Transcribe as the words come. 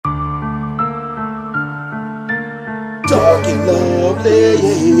Talking lovely,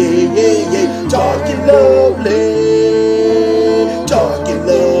 talking lovely, talking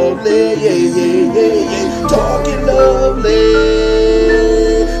lovely, talking lovely,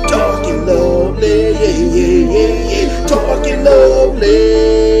 talking lovely, talking lovely.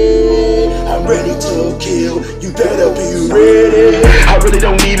 I'm ready to kill, you better be ready. I really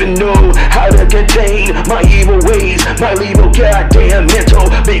don't even know how to contain my evil ways, my evil goddamn mental,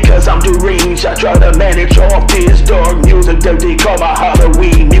 because I'm deranged. I try to manage all this dark music that they call my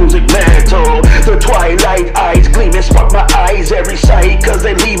Halloween music metal. The twilight eyes gleaming spark my eyes every sight, cause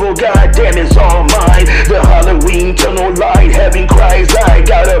that evil goddamn is all mine. The Halloween tunnel light, heaven cries, I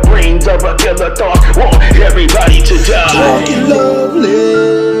got the brains of a killer thought, want everybody to die. Talking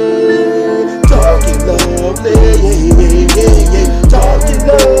lovely, talking lovely, talking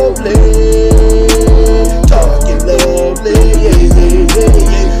lovely, talking lovely,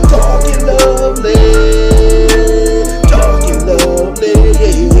 talking lovely, talking lovely,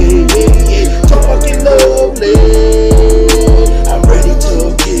 talking lovely. I'm ready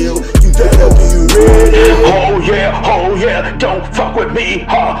to kill, you better be ready. Oh yeah, don't fuck with me,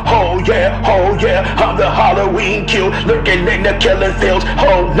 oh yeah, I'm the Halloween kill, lurking in the killing fields,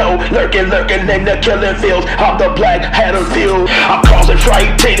 oh no, lurking in the killing fields, I'm the Black Hatter field, I'm causing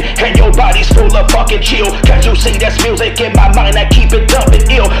frightened, and your body's full of fucking chill, can't you see that's music in my mind, I keep it dumping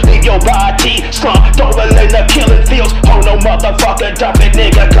ill, leave your body slumped over in the killing fields, oh no motherfucker, dump it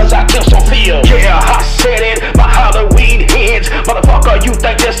nigga, cause I kill so feel, yeah, I said it, my Halloween ends, motherfucker, you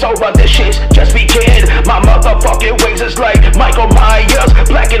think this over, this shit's just begin, my motherfucking ways is like Michael Myers,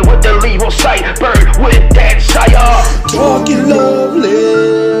 blackened with the evil sight, bird with that sire. Talking lovely,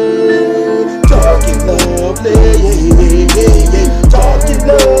 talking lovely, talking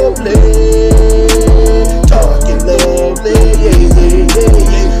lovely, talking lovely, talking lovely,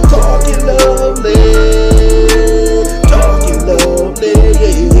 talking lovely,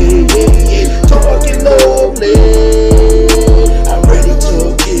 talking lovely. I'm ready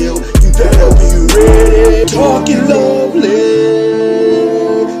to kill, you better be ready. Talking lovely,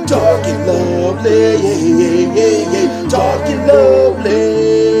 talking lovely, talking lovely,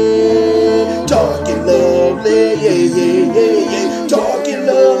 talking lovely, talking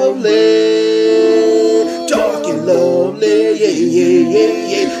lovely, talking lovely,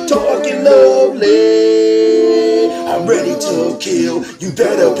 talking lovely. I'm ready to kill, you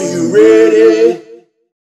better be ready.